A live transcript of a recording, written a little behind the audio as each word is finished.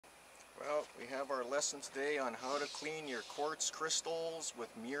Well, we have our lesson today on how to clean your quartz crystals with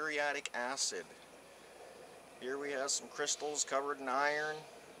muriatic acid. Here we have some crystals covered in iron.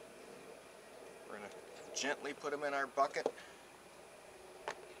 We're going to gently put them in our bucket.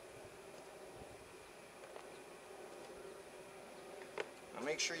 Now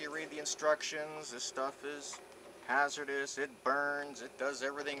make sure you read the instructions. This stuff is hazardous, it burns, it does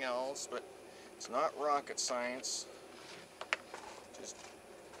everything else, but it's not rocket science. Just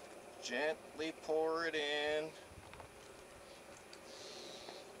gently pour it in.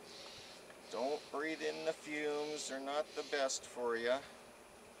 Don't breathe in the fumes, they're not the best for you.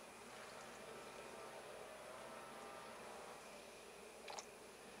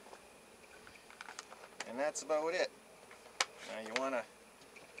 And that's about it. Now you want to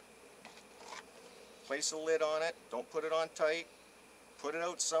place a lid on it. Don't put it on tight. Put it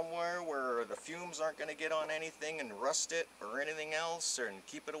out somewhere where the fumes aren't going to get on anything and rust it or anything else, and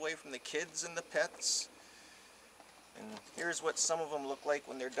keep it away from the kids and the pets. And here's what some of them look like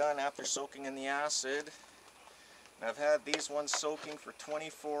when they're done after soaking in the acid. And I've had these ones soaking for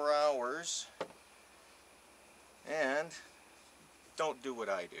 24 hours. And don't do what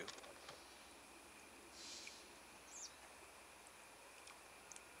I do.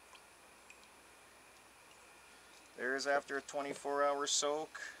 There's after a 24-hour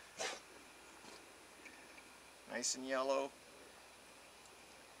soak. Nice and yellow.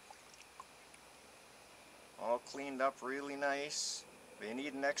 All cleaned up really nice. They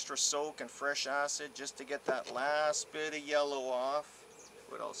need an extra soak and fresh acid just to get that last bit of yellow off.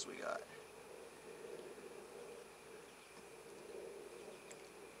 What else we got?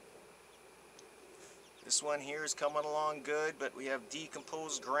 This one here is coming along good, but we have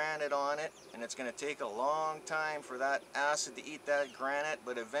decomposed granite on it, and it's going to take a long time for that acid to eat that granite,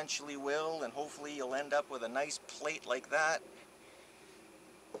 but eventually will, and hopefully you'll end up with a nice plate like that.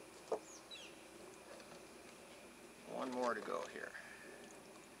 One more to go here.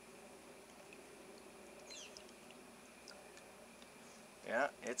 Yeah,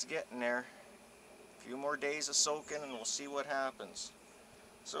 it's getting there. A few more days of soaking and we'll see what happens.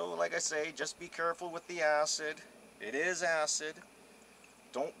 So, like I say, just be careful with the acid. It is acid.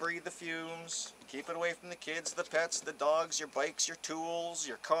 Don't breathe the fumes. Keep it away from the kids, the pets, the dogs, your bikes, your tools,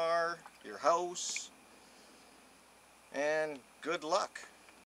 your car, your house. And good luck.